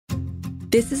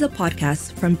This is a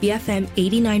podcast from BFM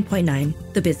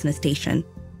 89.9, the business station.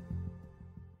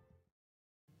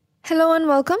 Hello and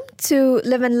welcome to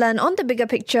Live and Learn on the Bigger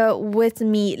Picture with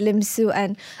me, Lim Su.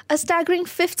 And a staggering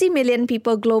 50 million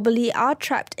people globally are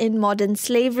trapped in modern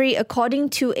slavery,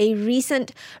 according to a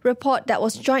recent report that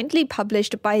was jointly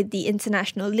published by the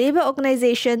International Labour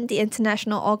Organization, the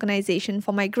International Organization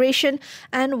for Migration,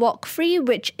 and Walk Free,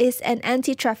 which is an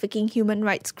anti-trafficking human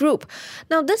rights group.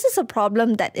 Now, this is a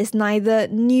problem that is neither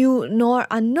new nor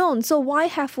unknown. So why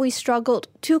have we struggled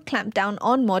to clamp down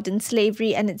on modern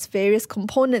slavery and its various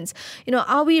components?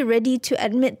 Are we ready to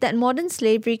admit that modern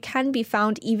slavery can be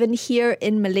found even here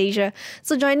in Malaysia?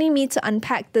 So joining me to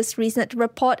unpack this recent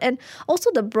report and also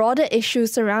the broader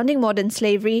issues surrounding modern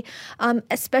slavery,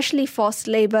 especially forced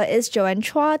labour, is Joanne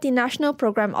Chua, the National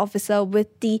Programme Officer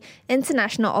with the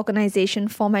International Organization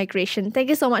for Migration. Thank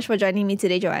you so much for joining me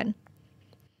today, Joanne.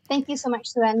 Thank you so much,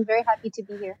 Suan. Very happy to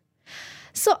be here.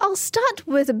 So I'll start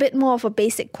with a bit more of a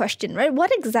basic question, right?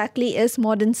 What exactly is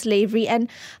modern slavery and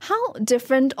how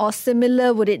different or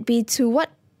similar would it be to what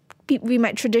we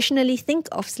might traditionally think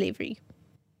of slavery?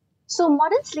 So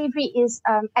modern slavery is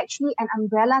actually an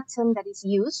umbrella term that is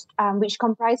used, which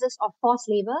comprises of forced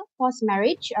labor, forced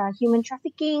marriage, human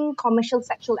trafficking, commercial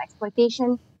sexual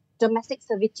exploitation, domestic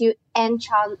servitude, and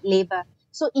child labor.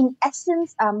 So in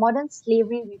essence, modern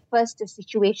slavery refers to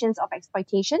situations of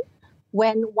exploitation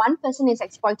when one person is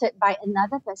exploited by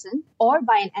another person or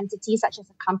by an entity such as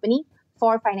a company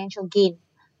for financial gain.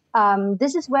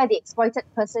 This is where the exploited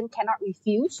person cannot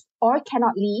refuse or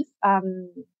cannot leave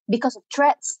because of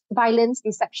threats, violence,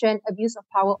 deception, abuse of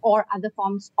power, or other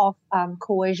forms of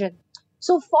coercion.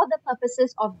 So for the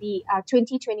purposes of the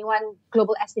 2021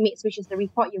 Global Estimates, which is the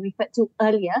report you referred to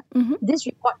earlier, this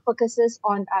report focuses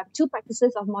on two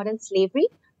practices of modern slavery: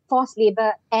 forced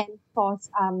labor and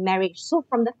forced marriage. So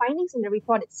from the findings in the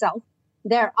report itself,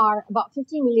 there are about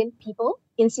 50 million people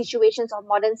in situations of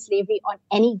modern slavery on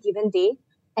any given day,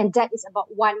 and that is about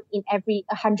 1 in every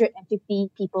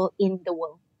 150 people in the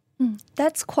world.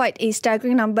 That's quite a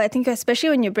staggering number. I think especially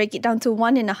when you break it down to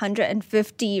 1 in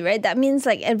 150, right? That means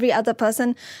like every other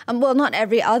person, well, not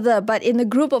every other, but in a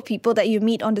group of people that you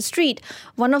meet on the street,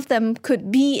 one of them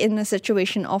could be in a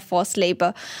situation of forced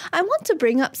labor. I want to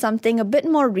bring up something a bit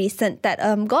more recent that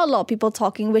got a lot of people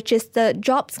talking, which is the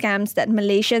job scams that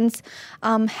Malaysians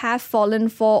have fallen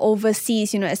for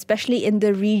overseas, especially in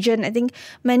the region. I think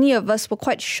many of us were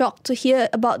quite shocked to hear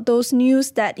about those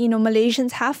news that,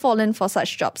 Malaysians have fallen for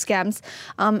such job scams.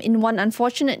 In one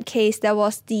unfortunate case, there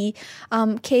was the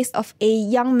case of a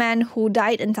young man who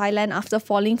died in Thailand after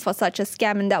falling for such a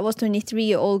scam, and that was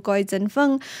 23-year-old Goy Zen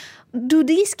Feng. Do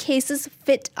these cases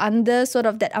fit under sort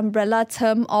of that umbrella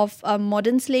term of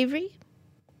modern slavery?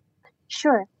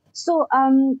 Sure. So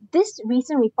this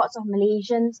recent reports of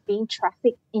Malaysians being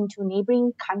trafficked into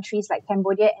neighboring countries like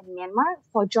Cambodia and Myanmar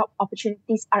for job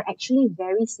opportunities are actually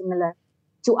very similar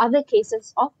to other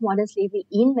cases of modern slavery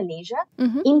in Malaysia,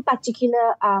 in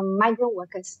particular migrant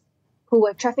workers who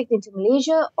were trafficked into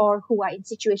Malaysia or who are in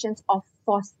situations of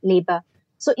forced labor.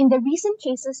 So in the recent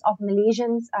cases of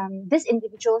Malaysians, these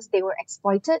individuals, they were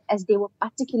exploited as they were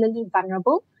particularly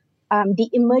vulnerable. The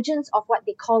emergence of what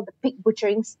they call the pig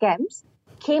butchering scams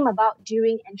came about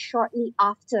during and shortly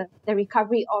after the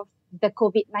recovery of the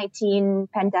COVID-19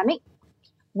 pandemic,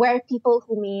 where people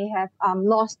who may have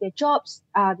lost their jobs,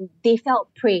 they fell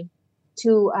prey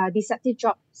to deceptive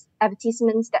jobs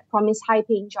advertisements that promise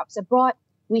high-paying jobs abroad,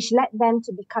 which led them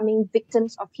to becoming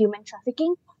victims of human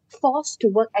trafficking, forced to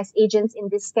work as agents in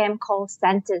this scam called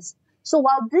Santas. So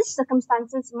while these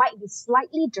circumstances might be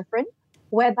slightly different,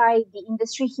 whereby the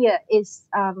industry here is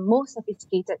more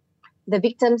sophisticated, the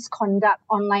victims conduct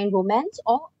online romance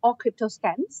or crypto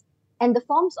scams, and the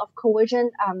forms of coercion,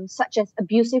 such as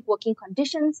abusive working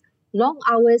conditions, long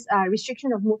hours,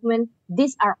 restriction of movement,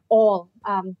 these are all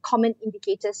common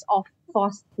indicators of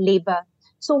forced labor.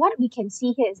 So what we can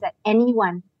see here is that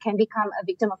anyone can become a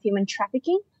victim of human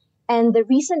trafficking. And the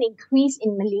recent increase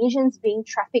in Malaysians being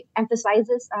trafficked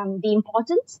emphasizes the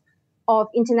importance of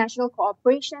international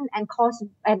cooperation and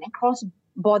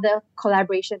cross-border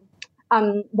collaboration.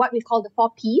 What we call the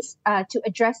 4 Ps to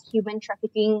address human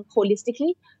trafficking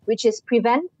holistically, which is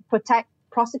prevent, protect,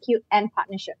 prosecute, and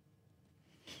partnership.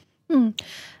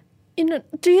 I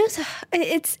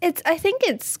think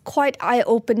it's quite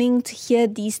eye-opening to hear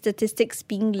these statistics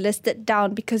being listed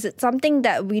down, because it's something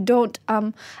that we don't,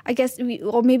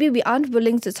 maybe we aren't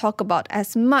willing to talk about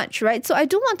as much, right? So I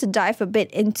do want to dive a bit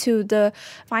into the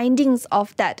findings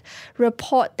of that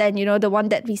report then, the one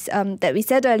that we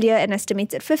said earlier, an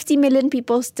estimated 50 million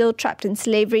people still trapped in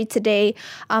slavery today,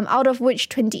 out of which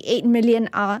 28 million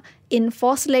are in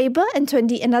forced labor and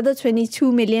another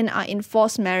 22 million are in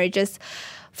forced marriages.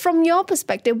 From your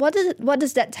perspective, what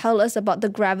does that tell us about the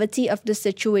gravity of the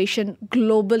situation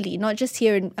globally, not just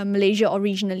here in Malaysia or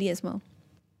regionally as well?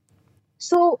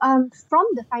 So from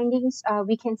the findings,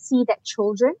 we can see that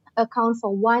children account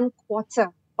for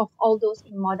 1/4 of all those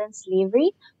in modern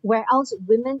slavery, whereas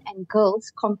women and girls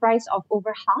comprise of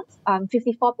over half,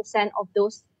 54% of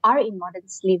those are in modern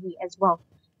slavery as well.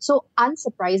 So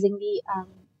unsurprisingly,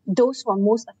 those who are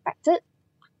most affected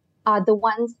are the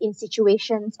ones in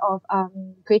situations of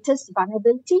greatest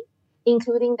vulnerability,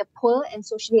 including the poor and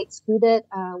socially excluded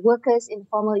workers in the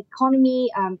formal economy,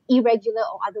 irregular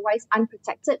or otherwise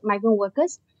unprotected migrant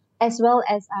workers, as well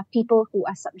as people who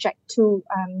are subject to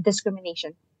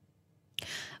discrimination.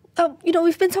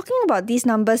 We've been talking about these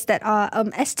numbers that are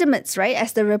estimates, right?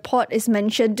 As the report is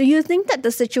mentioned, do you think that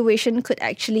the situation could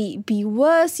actually be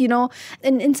worse?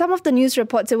 In some of the news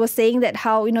reports, it was saying that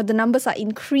how, the numbers are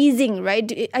increasing,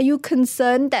 right? Are you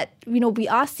concerned that, we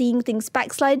are seeing things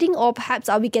backsliding, or perhaps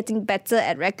are we getting better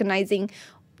at recognizing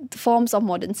forms of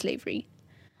modern slavery?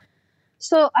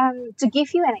 So to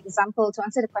give you an example, to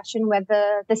answer the question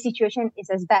whether the situation is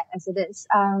as bad as it is,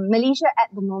 Malaysia at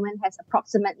the moment has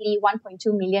approximately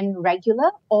 1.2 million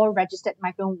regular or registered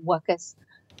migrant workers.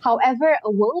 However, a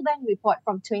World Bank report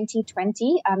from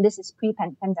 2020, this is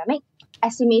pre-pandemic,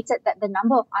 estimated that the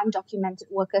number of undocumented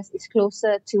workers is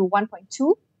closer to 1.2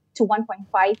 to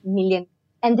 1.5 million.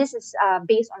 And this is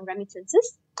based on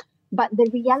remittances. But the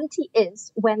reality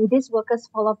is, when these workers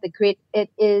fall off the grid, it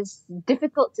is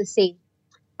difficult to say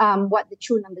what the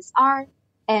true numbers are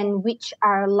and which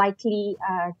are likely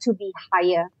to be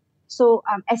higher. So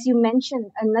as you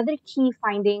mentioned, another key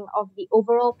finding of the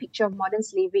overall picture of modern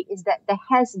slavery is that there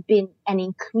has been an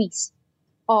increase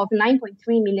of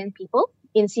 9.3 million people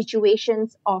in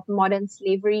situations of modern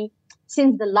slavery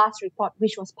since the last report,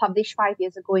 which was published 5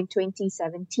 years ago in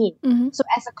 2017. Mm-hmm. So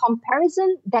as a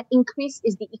comparison, that increase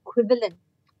is the equivalent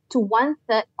to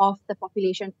 1/3 of the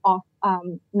population of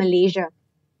Malaysia.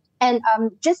 And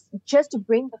just to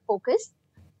bring the focus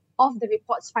of the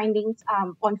report's findings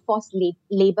on forced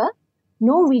labor,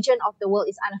 no region of the world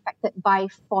is unaffected by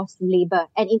forced labor.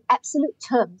 And in absolute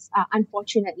terms,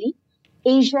 unfortunately,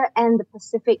 Asia and the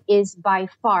Pacific is by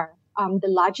far the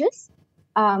largest.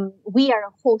 We are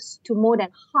a host to more than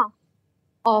half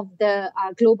of the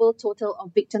global total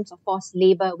of victims of forced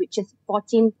labor, which is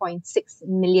 14.6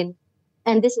 million.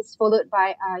 And this is followed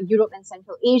by Europe and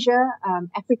Central Asia,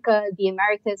 Africa, the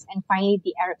Americas, and finally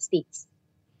the Arab states.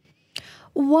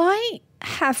 Why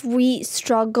have we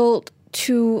struggled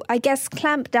to,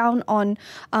 clamp down on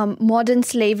modern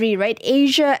slavery, right?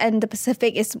 Asia and the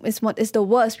Pacific is what is the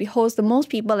worst. We host the most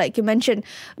people, like you mentioned.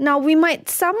 Now,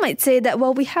 some might say that,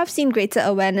 well, we have seen greater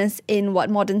awareness in what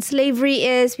modern slavery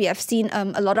is. We have seen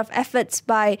a lot of efforts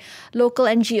by local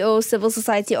NGOs, civil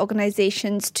society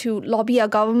organizations to lobby our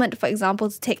government, for example,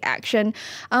 to take action.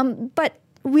 But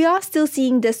we are still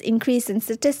seeing this increase in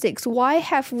statistics. Why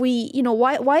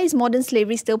is modern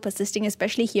slavery still persisting,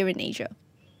 especially here in Asia?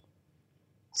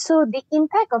 So the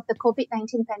impact of the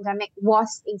COVID-19 pandemic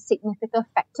was a significant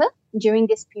factor during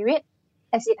this period,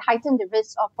 as it heightened the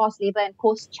risk of forced labor and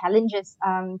posed challenges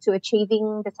to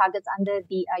achieving the targets under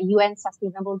the UN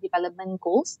Sustainable Development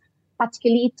Goals,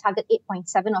 particularly Target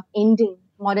 8.7 of ending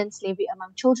modern slavery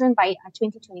among children by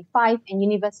 2025 and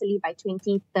universally by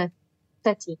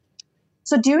 2030.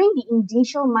 So during the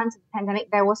initial months of the pandemic,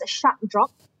 there was a sharp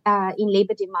drop in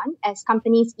labor demand as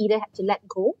companies either had to let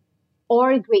go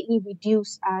or greatly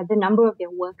reduce the number of their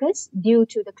workers due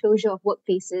to the closure of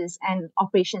workplaces and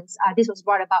operations. This was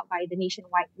brought about by the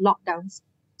nationwide lockdowns.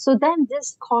 So then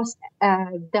this caused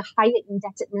the higher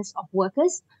indebtedness of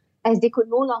workers as they could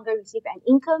no longer receive an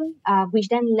income, which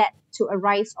then led to a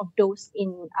rise of those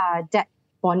in debt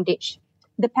bondage.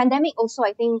 The pandemic also,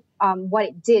 I think, what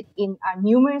it did in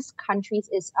numerous countries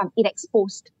is it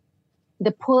exposed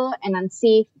the poor and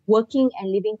unsafe working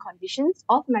and living conditions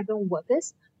of migrant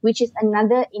workers, which is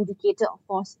another indicator of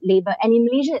forced labor. And in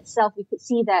Malaysia itself, we could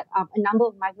see that a number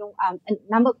of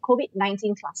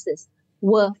COVID-19 clusters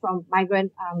were from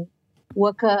migrant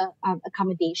worker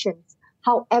accommodations.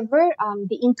 However,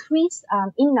 the increase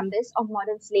in numbers of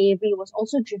modern slavery was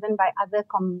also driven by other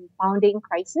compounding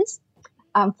crises,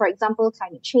 For example,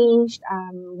 climate change.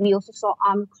 We also saw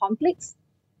armed conflicts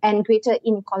and greater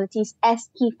inequalities as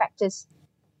key factors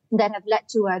that have led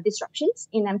to disruptions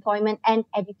in employment and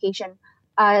education.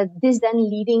 This then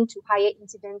leading to higher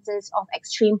incidences of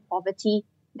extreme poverty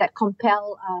that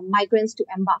compel migrants to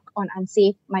embark on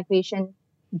unsafe migration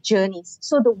journeys.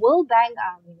 So the World Bank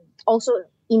also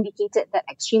indicated that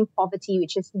extreme poverty,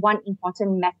 which is one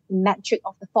important metric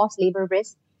of the forced labor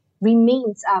risk,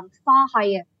 remains far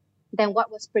higher than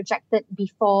what was projected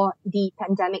before the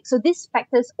pandemic. So these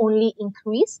factors only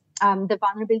increase the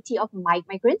vulnerability of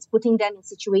migrants, putting them in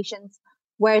situations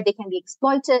where they can be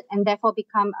exploited and therefore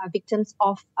become victims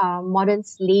of modern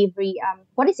slavery.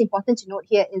 What is important to note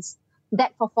here is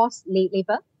that for forced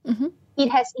labor, it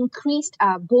has increased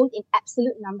both in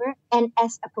absolute number and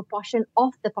as a proportion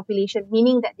of the population,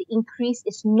 meaning that the increase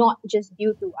is not just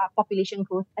due to population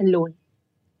growth alone.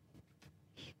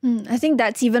 I think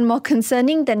that's even more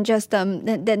concerning than just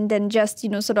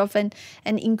sort of an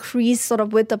increase sort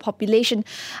of with the population.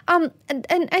 And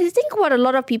I think what a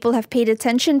lot of people have paid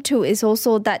attention to is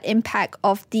also that impact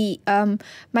of the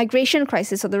migration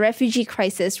crisis or the refugee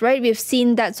crisis, right? We've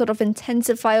seen that sort of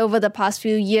intensify over the past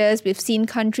few years. We've seen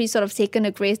countries sort of taken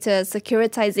a greater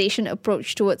securitization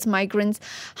approach towards migrants.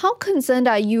 How concerned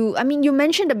are you? I mean, you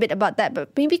mentioned a bit about that, but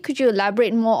maybe could you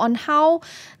elaborate more on how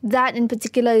that in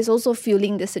particular is also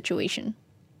fueling this situation?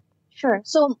 Sure.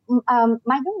 So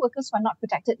migrant workers who are not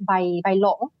protected by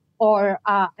law or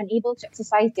are unable to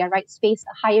exercise their rights face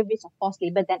a higher risk of forced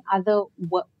labor than other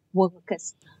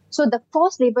workers. So the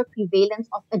forced labor prevalence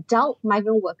of adult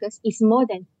migrant workers is more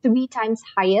than 3 times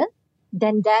higher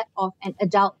than that of an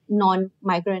adult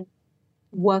non-migrant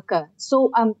worker.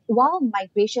 So while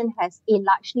migration has a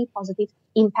largely positive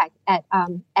impact at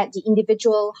the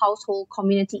individual, household,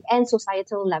 community and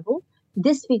societal level,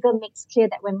 this figure makes clear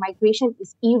that when migration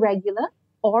is irregular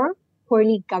or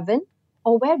poorly governed,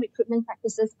 or where recruitment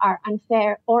practices are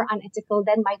unfair or unethical,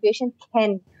 then migration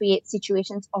can create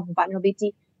situations of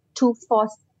vulnerability to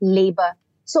forced labor.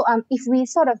 So if we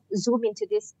sort of zoom into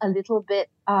this a little bit,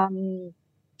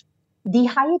 the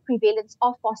higher prevalence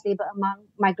of forced labor among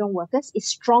migrant workers is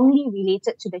strongly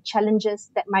related to the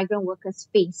challenges that migrant workers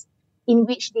face, in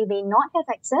which they may not have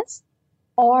access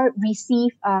or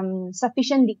receive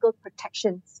sufficient legal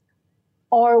protections,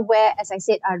 or where, as I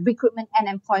said, recruitment and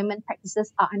employment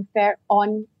practices are unfair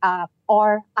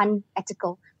or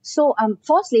unethical. So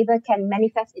forced labor can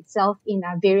manifest itself in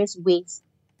various ways.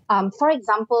 For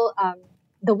example,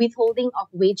 the withholding of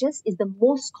wages is the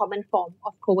most common form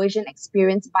of coercion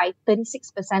experienced by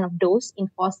 36% of those in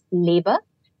forced labor.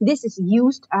 This is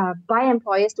used by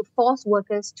employers to force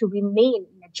workers to remain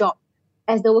in a job,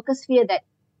 as the workers fear that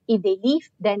if they leave,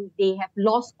 then they have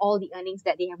lost all the earnings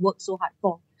that they have worked so hard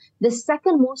for. The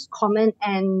second most common,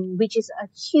 and which is a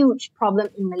huge problem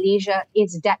in Malaysia,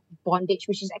 is debt bondage,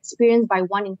 which is experienced by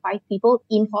 1 in 5 people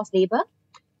in forced labor,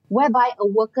 whereby a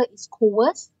worker is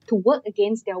coerced to work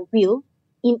against their will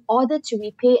in order to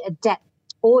repay a debt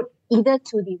owed either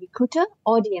to the recruiter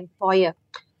or the employer.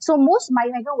 So most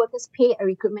migrant workers pay a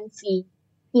recruitment fee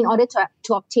in order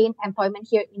to obtain employment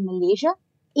here in Malaysia.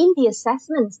 In the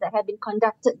assessments that have been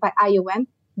conducted by IOM,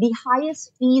 the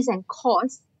highest fees and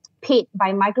costs paid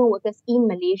by migrant workers in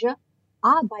Malaysia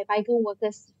are by migrant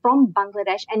workers from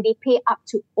Bangladesh, and they pay up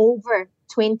to over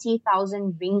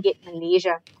 20,000 ringgit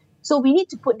Malaysia. So we need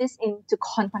to put this into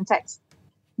context.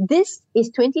 This is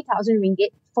 20,000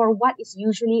 ringgit for what is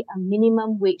usually a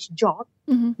minimum wage job,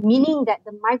 meaning that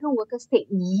the migrant workers take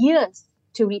years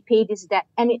to repay this debt.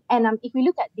 And if we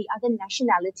look at the other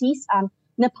nationalities,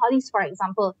 Nepalis, for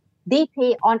example, they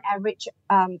pay on average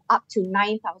up to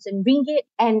 9,000 ringgit,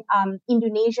 and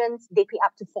Indonesians, they pay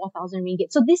up to 4,000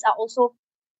 ringgit. So these are also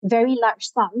very large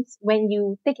sums when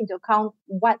you take into account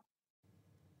what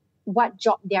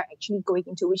job they are actually going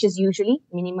into, which is usually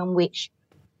minimum wage.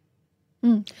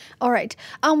 All right.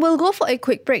 We'll go for a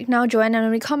quick break now, Joanne, and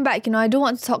when we come back, I do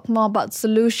want to talk more about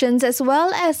solutions as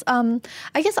well as,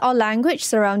 I guess, our language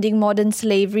surrounding modern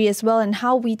slavery as well and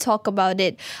how we talk about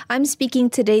it. I'm speaking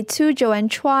today to Joanne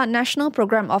Chua, National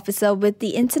Program Officer with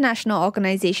the International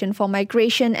Organization for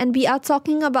Migration, and we are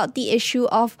talking about the issue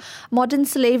of modern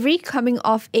slavery coming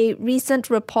off a recent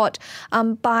report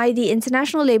by the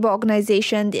International Labour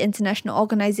Organization, the International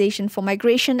Organization for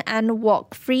Migration, and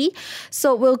Walk Free.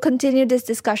 So we'll continue this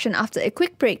discussion after a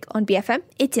quick break on BFM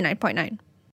 89.9.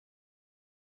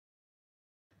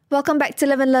 Welcome back to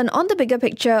Live and Learn on The Bigger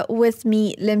Picture with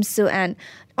me, Lim Su Ann.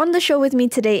 On the show with me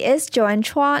today is Joanne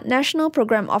Chua, National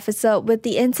Program Officer with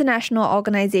the International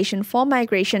Organization for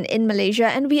Migration in Malaysia,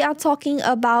 and we are talking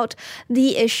about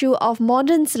the issue of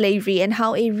modern slavery and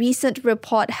how a recent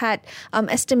report had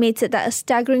estimated that a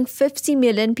staggering 50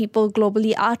 million people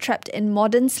globally are trapped in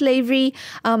modern slavery,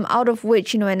 out of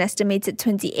which, an estimated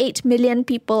 28 million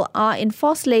people are in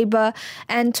forced labor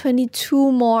and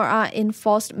 22 more are in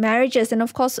forced marriages. And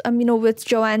of course, with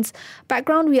Joanne's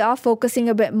background, we are focusing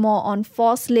a bit more on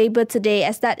forced labor today,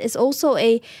 as that is also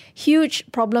a huge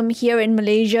problem here in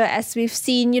Malaysia. As we've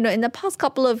seen, in the past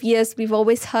couple of years, we've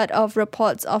always heard of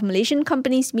reports of Malaysian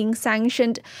companies being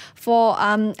sanctioned for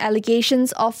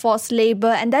allegations of forced labor.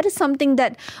 And that is something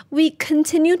that we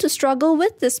continue to struggle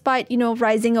with despite,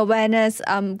 rising awareness,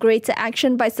 greater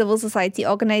action by civil society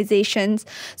organizations.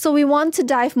 So we want to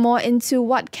dive more into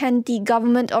what can the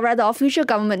government, or rather our future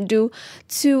government, do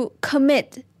to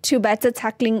commit to better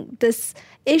tackling this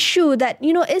issue that,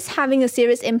 is having a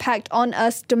serious impact on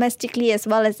us domestically as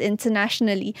well as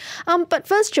internationally. But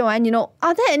first, Joanne,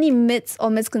 are there any myths or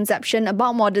misconceptions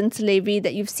about modern slavery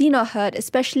that you've seen or heard,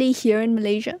 especially here in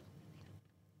Malaysia?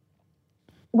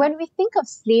 When we think of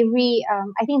slavery,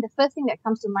 I think the first thing that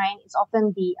comes to mind is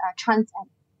often the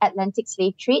transatlantic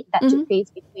slave trade that took place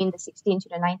between the 16th to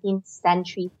the 19th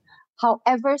century.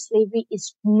 However, slavery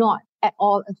is not at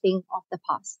all a thing of the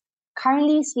past.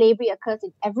 Currently, slavery occurs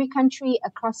in every country,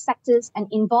 across sectors, and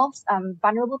involves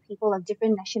vulnerable people of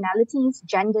different nationalities,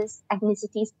 genders,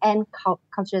 ethnicities, and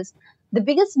cultures. The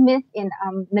biggest myth in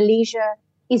Malaysia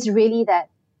is really that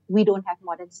we don't have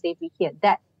modern slavery here.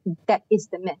 That is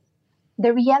the myth.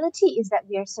 The reality is that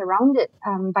we are surrounded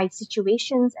by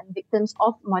situations and victims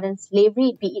of modern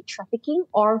slavery, be it trafficking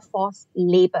or forced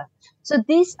labor. So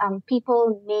these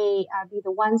people may be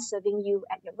the ones serving you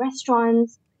at your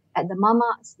restaurants, at the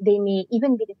mamas. They may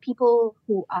even be the people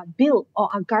who build or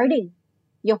are guarding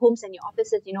your homes and your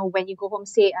offices. When you go home,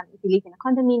 say, if you live in a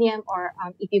condominium or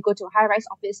if you go to a high-rise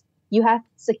office, you have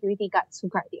security guards who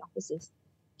guard the offices.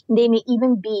 They may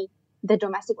even be the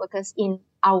domestic workers in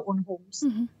our own homes.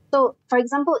 Mm-hmm. So, for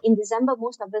example, in December,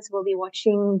 most of us will be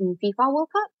watching the FIFA World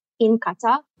Cup in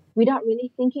Qatar without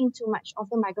really thinking too much of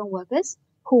the migrant workers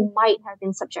who might have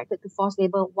been subjected to forced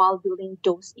labor while building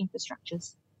those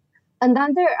infrastructures.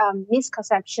 Another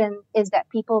misconception is that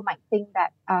people might think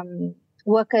that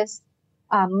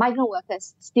migrant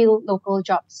workers steal local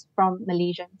jobs from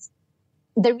Malaysians.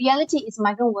 The reality is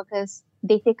migrant workers,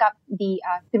 they take up the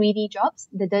 3D jobs,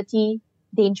 the dirty,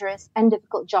 dangerous, and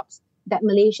difficult jobs that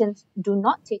Malaysians do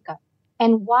not take up.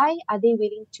 And why are they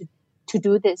willing to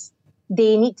do this?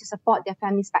 They need to support their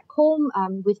families back home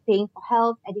with paying for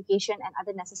health, education, and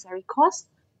other necessary costs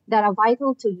that are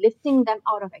vital to lifting them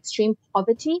out of extreme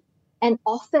poverty. And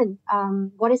often,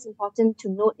 what is important to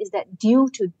note is that due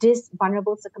to these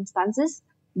vulnerable circumstances,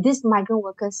 these migrant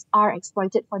workers are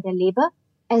exploited for their labor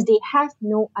as they have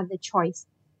no other choice.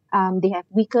 They have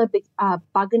weaker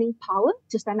bargaining power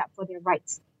to stand up for their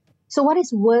rights. So what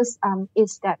is worse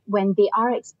is that when they are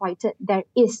exploited, there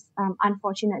is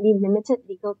unfortunately limited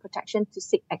legal protection to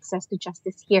seek access to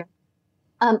justice here.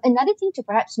 Another thing to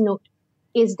perhaps note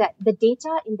is that the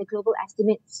data in the Global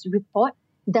Estimates report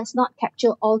does not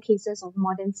capture all cases of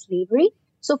modern slavery.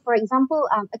 So, for example,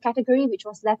 a category which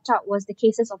was left out was the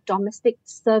cases of domestic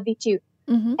servitude.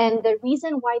 Mm-hmm. And the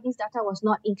reason why this data was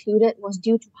not included was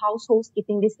due to households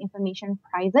keeping this information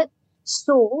private.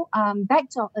 So, back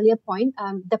to our earlier point,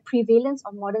 the prevalence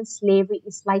of modern slavery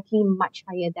is likely much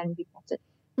higher than reported.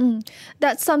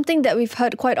 That's something that we've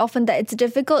heard quite often, that it's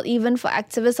difficult even for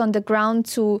activists on the ground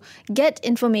to get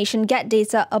information, get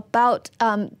data about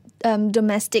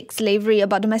domestic slavery,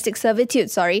 about domestic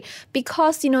servitude,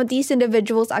 because, these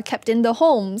individuals are kept in the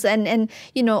homes and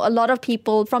a lot of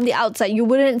people from the outside, you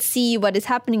wouldn't see what is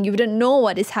happening. You wouldn't know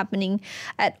what is happening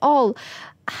at all.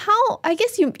 I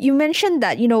guess you mentioned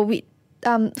that,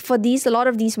 for a lot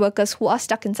of these workers who are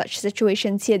stuck in such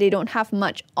situations here, they don't have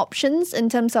much options in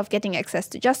terms of getting access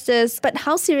to justice. But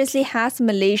how seriously has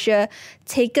Malaysia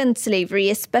taken slavery,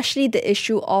 especially the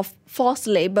issue of forced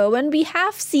labor, when we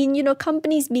have seen,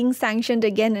 companies being sanctioned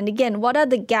again and again? What are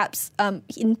the gaps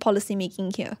in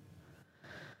policymaking here?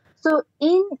 So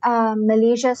in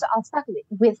Malaysia, so I'll start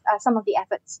with some of the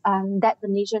efforts that the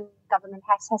Malaysian government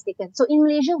has taken. So in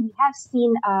Malaysia, we have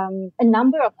seen a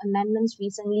number of amendments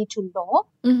recently to law.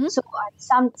 Mm-hmm. So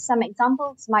some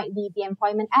examples might be the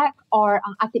Employment Act or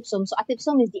ATIPSOM. So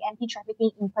ATIPSOM is the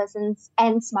Anti-Trafficking in Persons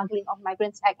and Smuggling of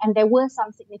Migrants Act. And there were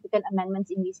some significant amendments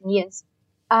in recent years.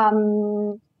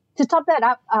 To top that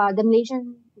up, the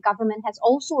Malaysian government has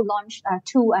also launched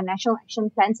two national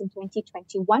action plans in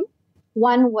 2021.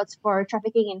 One was for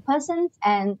trafficking in persons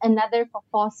and another for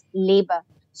forced labor.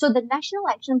 So the National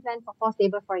Action Plan for Forced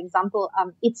Labour, for example,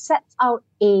 it sets out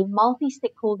a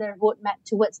multi-stakeholder roadmap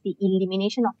towards the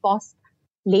elimination of forced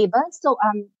labour. So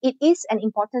it is an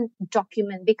important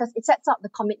document because it sets out the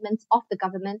commitments of the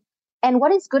government. And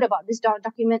what is good about this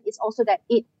document is also that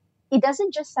it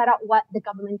doesn't just set out what the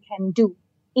government can do.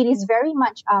 It is very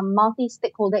much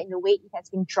multi-stakeholder in the way it has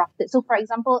been drafted. So, for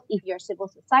example, if you're civil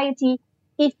society,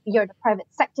 if you're the private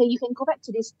sector, you can go back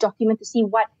to this document to see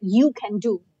what you can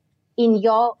do in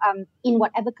your in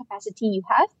whatever capacity you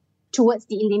have towards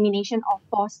the elimination of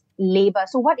forced labor.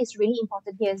 So what is really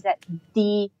important here is that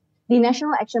the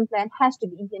National Action Plan has to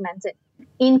be implemented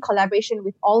in collaboration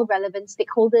with all relevant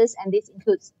stakeholders, and this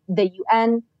includes the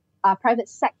UN, private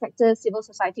sector, civil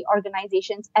society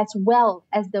organizations, as well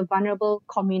as the vulnerable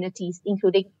communities,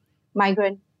 including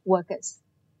migrant workers.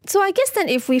 So I guess then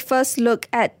if we first look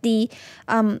at the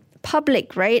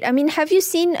public, right? I mean, have you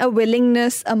seen a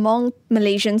willingness among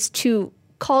Malaysians to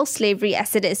call slavery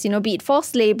as it is, be it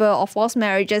forced labor or forced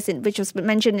marriages, which was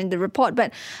mentioned in the report?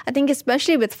 But I think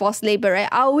especially with forced labor, right,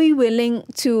 are we willing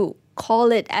to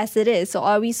call it as it is? Or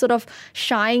are we sort of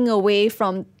shying away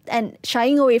from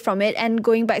it and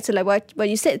going back to like what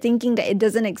you said, thinking that it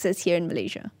doesn't exist here in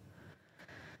Malaysia?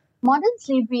 Modern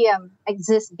slavery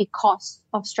exists because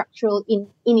of structural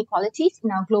inequalities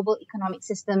in our global economic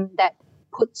system that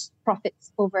puts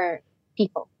profits over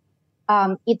people.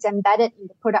 It's embedded in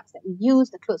the products that we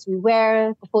use, the clothes we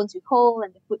wear, the phones we hold,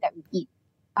 and the food that we eat.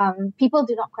 People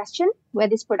do not question where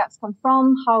these products come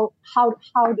from, how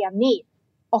they are made,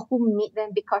 or who made them,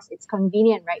 because it's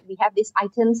convenient, right? We have these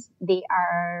items, they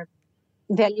are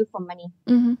value for money.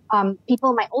 Mm-hmm.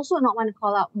 People might also not want to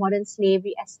call out modern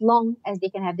slavery as long as they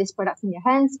can have these products in their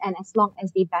hands and as long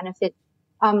as they benefit.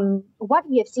 What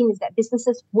we have seen is that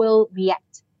businesses will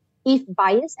react if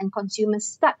buyers and consumers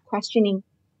start questioning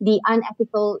the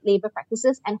unethical labor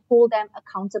practices and hold them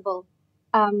accountable.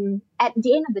 At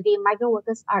the end of the day, migrant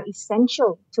workers are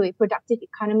essential to a productive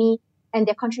economy, and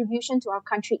their contribution to our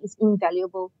country is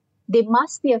invaluable. They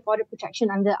must be afforded protection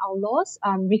under our laws,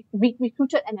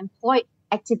 recruited and employed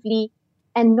actively,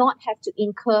 and not have to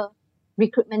incur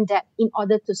recruitment debt in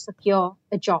order to secure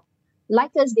a job.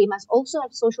 Like us, they must also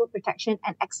have social protection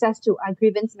and access to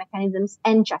grievance mechanisms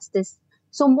and justice.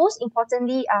 So most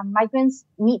importantly, migrants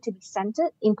need to be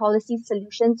centered in policy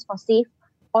solutions for safe,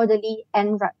 orderly,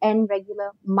 and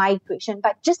regular migration.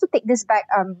 But just to take this back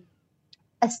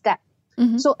a step,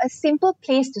 Mm-hmm. so a simple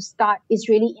place to start is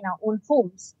really in our own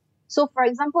homes. So, for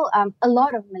example, a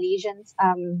lot of Malaysians,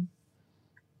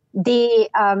 they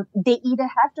either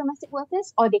have domestic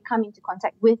workers or they come into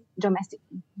contact with domestic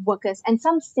workers. And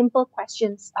some simple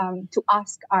questions to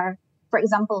ask are, for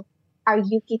example, are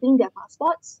you keeping their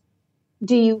passports?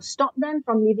 Do you stop them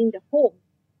from leaving the home?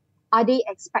 Are they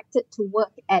expected to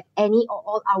work at any or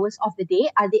all hours of the day?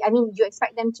 You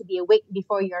expect them to be awake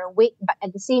before you're awake, but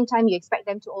at the same time, you expect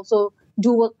them to also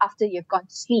do work after you've gone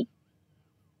to sleep.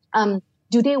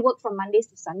 Do they work from Mondays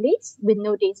to Sundays with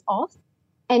no days off?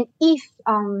 And if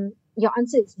your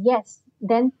answer is yes,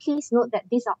 then please note that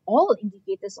these are all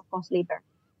indicators of forced labor.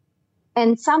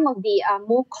 And some of the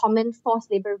more common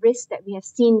forced labor risks that we have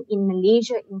seen in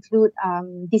Malaysia include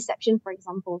deception, for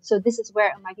example. So this is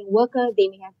where a migrant worker, they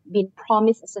may have been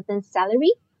promised a certain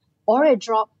salary or a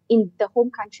job in the home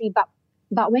country, but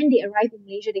when they arrive in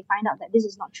Malaysia, they find out that this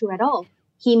is not true at all.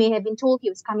 He may have been told he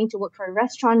was coming to work for a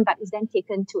restaurant, but is then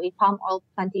taken to a palm oil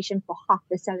plantation for half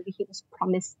the salary he was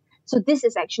promised. So this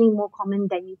is actually more common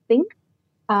than you think.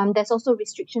 There's also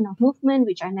restriction of movement,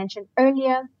 which I mentioned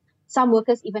earlier. Some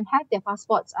workers even have their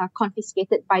passports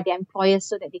confiscated by their employers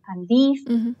so that they can't leave.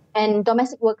 Mm-hmm. And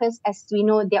domestic workers, as we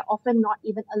know, they're often not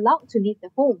even allowed to leave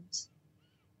their homes.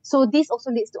 So this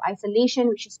also leads to isolation,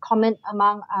 which is common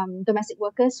among domestic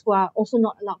workers who are also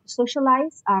not allowed to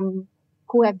socialize,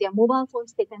 who have their mobile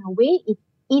phones taken away if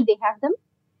they have them.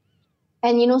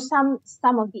 And,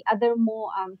 some of the other more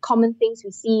common things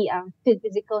we see,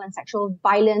 physical and sexual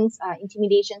violence,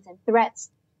 intimidations and threats,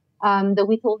 the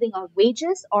withholding of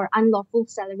wages or unlawful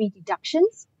salary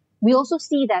deductions. We also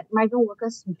see that migrant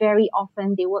workers, very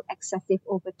often, they work excessive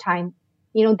overtime.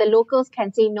 The locals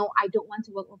can say, no, I don't want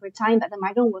to work overtime, but the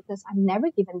migrant workers are never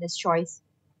given this choice.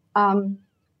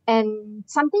 And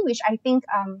something which I think,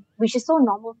 which is so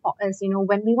normal for us,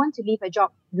 when we want to leave a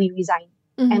job, we resign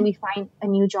and we find a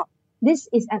new job. This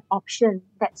is an option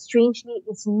that strangely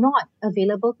is not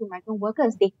available to migrant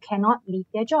workers. They cannot leave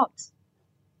their jobs.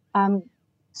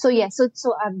 So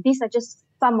these are just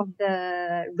some of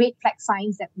the red flag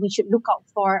signs that we should look out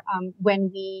for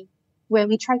when we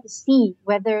try to see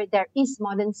whether there is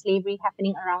modern slavery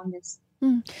happening around us.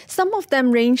 Some of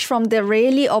them range from the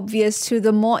really obvious to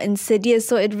the more insidious.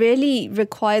 So it really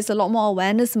requires a lot more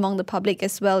awareness among the public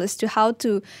as well as to how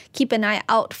to keep an eye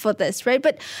out for this, right?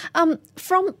 But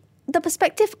from the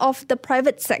perspective of the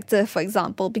private sector, for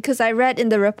example, because I read in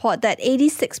the report that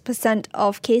 86%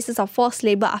 of cases of forced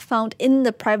labour are found in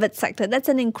the private sector. That's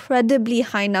an incredibly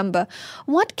high number.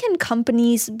 What can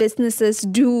companies, businesses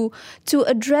do to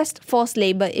address forced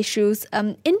labour issues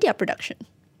in their production?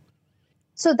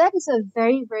 So that is a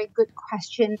very, very good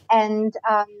question. And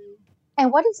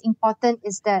what is important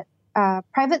is that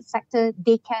private sector,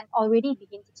 they can already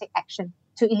begin to take action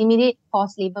to eliminate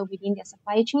forced labour within their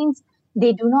supply chains.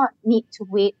 They do not need to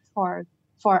wait for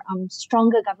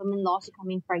stronger government laws to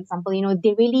come in, for example.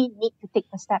 They really need to take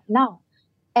the step now.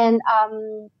 And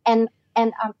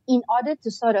in order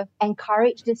to sort of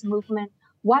encourage this movement,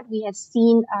 what we have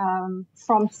seen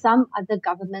from some other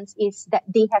governments is that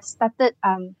they have started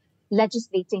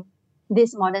legislating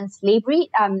this modern slavery.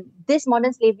 This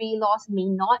modern slavery laws may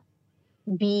not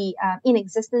be in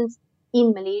existence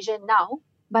in Malaysia now,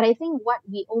 but I think what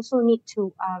we also need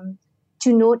to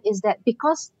note is that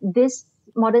because this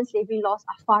modern slavery laws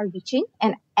are far-reaching,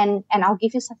 and I'll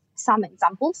give you some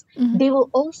examples, they will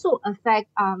also affect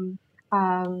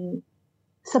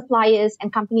suppliers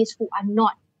and companies who are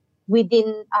not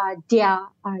within their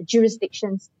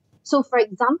jurisdictions. So, for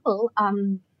example,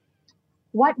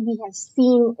 what we have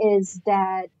seen is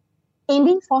that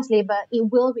ending forced labour, it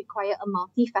will require a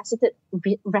multifaceted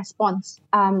response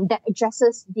that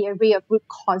addresses the array of root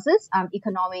causes,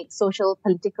 economic, social,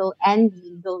 political, and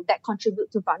legal, that contribute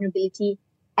to vulnerability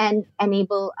and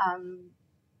enable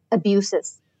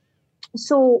abuses.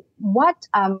 So what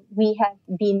we have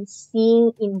been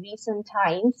seeing in recent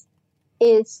times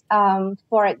is,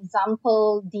 for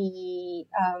example, the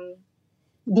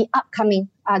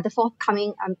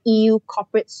forthcoming EU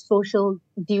corporate social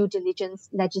due diligence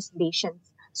legislation.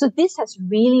 So this has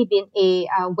really been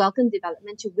a welcome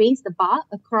development to raise the bar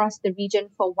across the region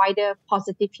for wider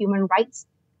positive human rights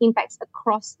impacts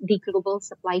across the global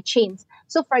supply chains.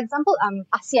 So, for example,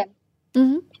 ASEAN,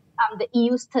 the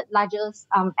EU's third largest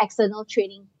external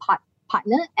trading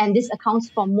partner, and this accounts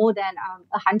for more than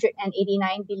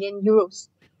 189 billion euros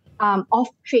of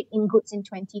trade in goods in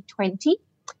 2020.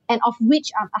 And of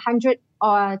which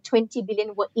 120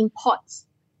 billion were imports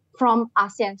from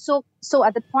ASEAN. So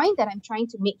at the point that I'm trying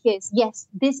to make here is, yes,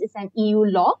 this is an EU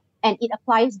law, and it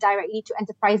applies directly to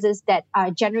enterprises that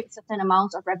generate certain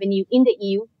amounts of revenue in the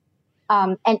EU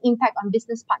and impact on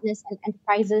business partners and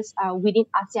enterprises within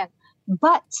ASEAN.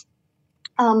 But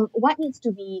what needs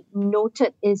to be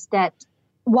noted is that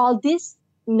while this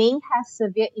may have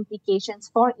severe implications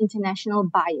for international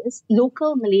buyers,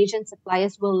 local Malaysian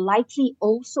suppliers will likely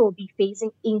also be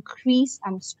facing increased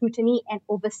scrutiny and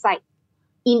oversight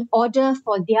in order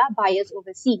for their buyers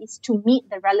overseas to meet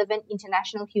the relevant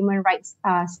international human rights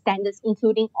standards,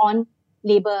 including on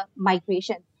labor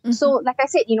migration. So, like I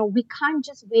said, we can't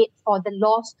just wait for the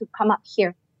laws to come up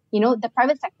here. The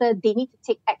private sector, they need to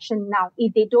take action now.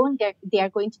 If they don't, they are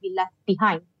going to be left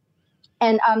behind.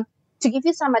 And to give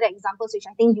you some other examples, which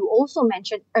I think you also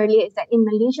mentioned earlier, is that in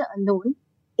Malaysia alone,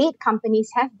 8 companies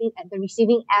have been at the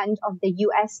receiving end of the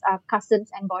US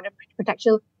Customs and Border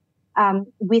Protection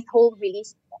withhold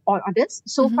release orders.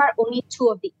 So far, only 2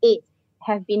 of the 8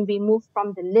 have been removed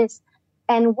from the list.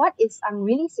 And what is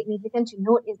really significant to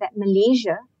note is that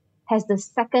Malaysia has the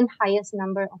second highest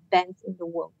number of bans in the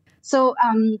world. So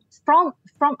from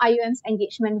IUM's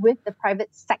engagement with the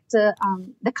private sector,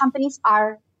 the companies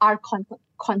are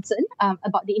concerned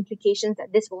about the implications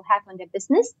that this will have on their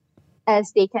business,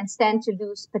 as they can stand to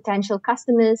lose potential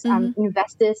customers,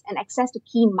 investors, and access to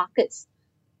key markets,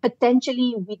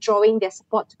 potentially withdrawing their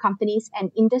support to companies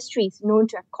and industries known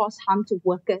to have caused harm to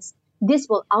workers. This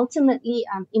will ultimately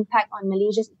impact on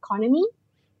Malaysia's economy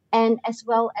and as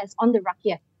well as on the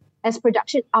rakyat, as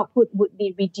production output would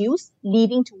be reduced,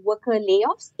 leading to worker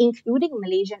layoffs, including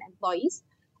Malaysian employees,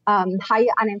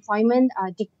 higher unemployment,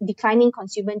 declining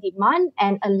consumer demand,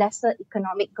 and a lesser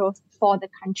economic growth for the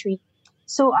country.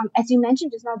 So, as you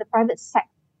mentioned just now, the private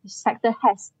sector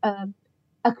has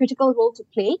a critical role to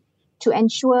play to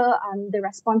ensure the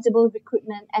responsible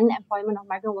recruitment and employment of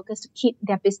migrant workers to keep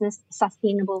their business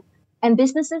sustainable. And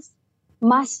businesses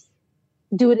must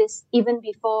do this even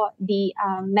before the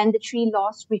mandatory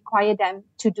laws require them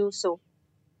to do so.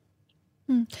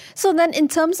 So then in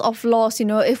terms of laws,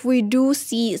 if we do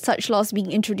see such laws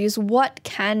being introduced, what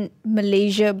can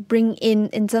Malaysia bring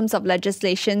in terms of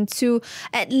legislation to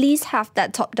at least have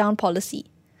that top-down policy?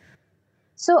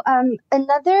 So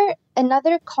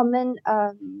another common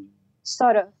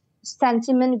sort of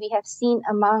sentiment we have seen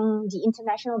among the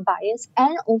international buyers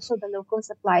and also the local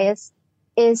suppliers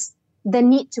is the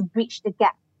need to bridge the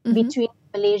gap between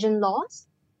Malaysian laws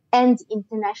and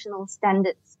international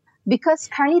standards. Because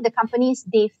currently the companies,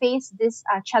 they face this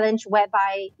challenge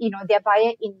whereby, their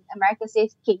buyer in America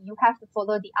says, okay, you have to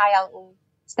follow the ILO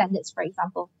standards, for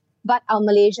example. But our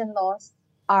Malaysian laws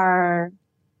are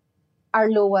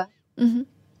lower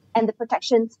and the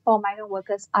protections for migrant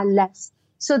workers are less.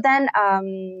 So then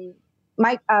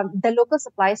the local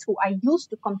suppliers who are used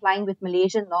to complying with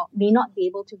Malaysian law may not be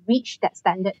able to reach that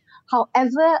standard.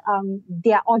 However,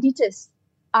 their auditors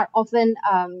are often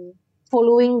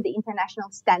following the international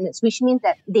standards, which means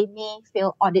that they may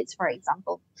fail audits, for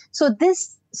example. So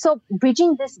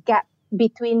bridging this gap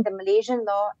between the Malaysian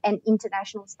law and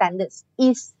international standards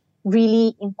is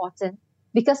really important,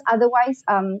 because otherwise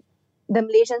the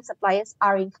Malaysian suppliers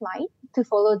are inclined to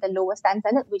follow the lower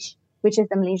standard, which is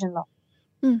the Malaysian law.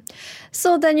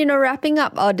 So then, wrapping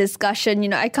up our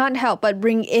discussion, I can't help but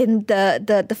bring in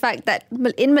the fact that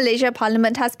in Malaysia,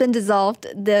 Parliament has been dissolved.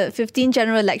 The 15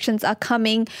 general elections are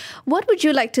coming. What would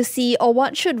you like to see, or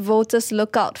what should voters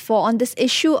look out for on this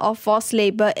issue of forced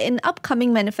labour in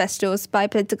upcoming manifestos by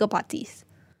political parties?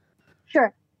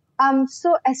 Sure.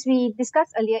 So as we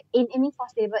discussed earlier, in any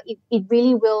forced labour, it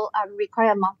really will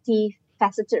require a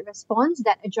multifaceted response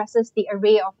that addresses the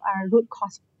array of root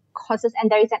causes, and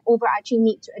there is an overarching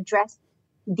need to address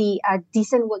the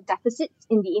decent work deficits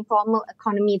in the informal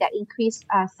economy that increase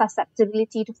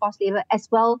susceptibility to forced labour, as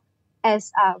well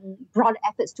as broad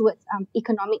efforts towards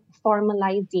economic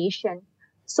formalization.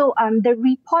 So the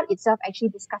report itself actually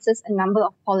discusses a number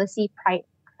of policy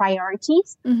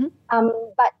priorities.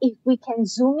 But if we can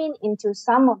zoom into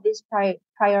some of these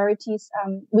priorities,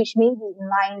 which may be in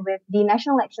line with the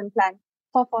National Action Plan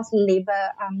for Forced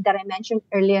Labour that I mentioned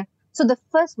earlier. So the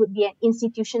first would be an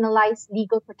institutionalized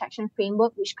legal protection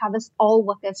framework, which covers all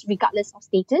workers regardless of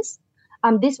status.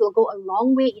 This will go a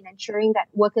long way in ensuring that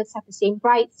workers have the same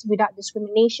rights without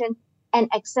discrimination and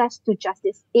access to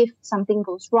justice if something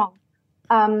goes wrong.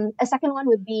 A second one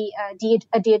would be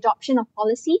the adoption of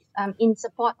policies in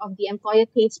support of the employer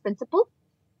pays principle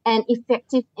and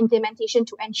effective implementation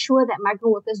to ensure that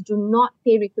migrant workers do not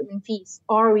pay recruitment fees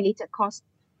or related costs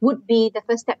would be the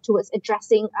first step towards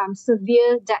addressing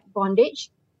severe debt bondage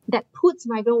that puts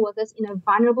migrant workers in a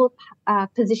vulnerable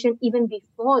position even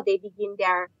before they begin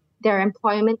their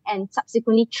employment, and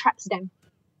subsequently traps them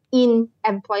in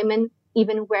employment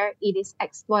even where it is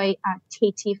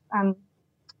exploitative.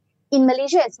 In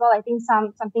Malaysia as well, I think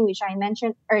something which I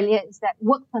mentioned earlier is that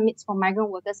work permits for migrant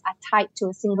workers are tied to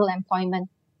a single employment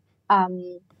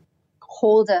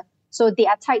holder. So they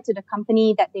are tied to the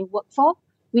company that they work for,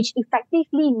 which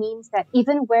effectively means that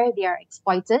even where they are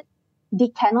exploited, they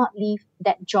cannot leave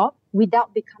that job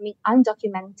without becoming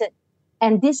undocumented.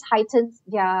 And this heightens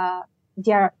their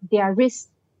risk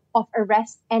of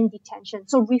arrest and detention.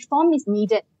 So reform is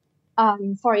needed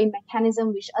for a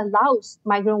mechanism which allows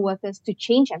migrant workers to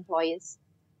change employers.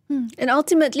 And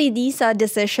ultimately, these are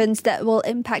decisions that will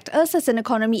impact us as an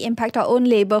economy, impact our own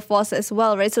labour force as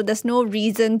well, right? So there's no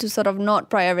reason to sort of not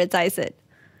prioritize it.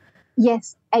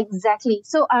 Yes, exactly.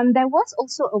 So there was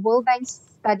also a World Bank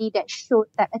study that showed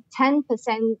that a 10%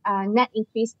 net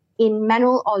increase in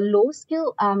manual or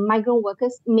low-skill migrant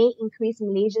workers may increase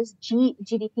Malaysia's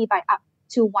GDP by up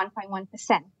to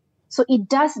 1.1%. So it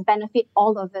does benefit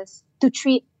all of us to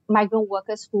treat migrant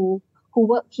workers who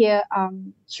work here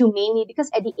humanely,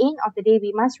 because at the end of the day,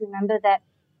 we must remember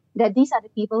that these are the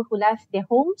people who left their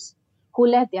homes, who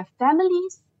left their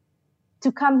families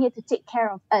to come here to take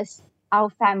care of us, our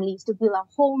families, to build our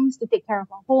homes, to take care of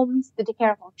our homes, to take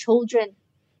care of our children.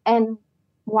 And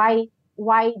why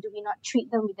do we not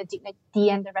treat them with the dignity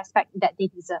and the respect that they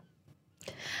deserve?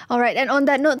 All right. And on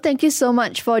that note, thank you so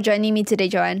much for joining me today,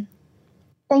 Joanne.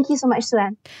 Thank you so much,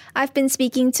 Suan. I've been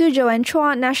speaking to Joanne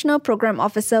Chua, National Program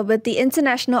Officer with the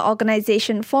International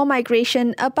Organization for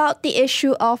Migration, about the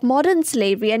issue of modern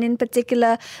slavery and in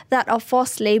particular that of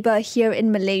forced labour here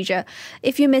in Malaysia.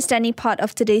 If you missed any part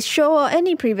of today's show or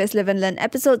any previous Live and Learn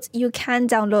episodes, you can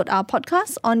download our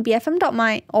podcast on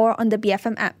bfm.my or on the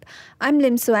BFM app. I'm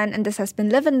Lim Suan and this has been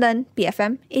Live and Learn,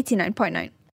 BFM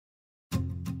 89.9.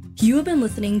 You have been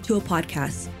listening to a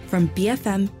podcast from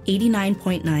BFM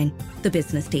 89.9, the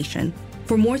business station.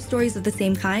 For more stories of the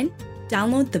same kind,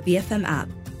 download the BFM app.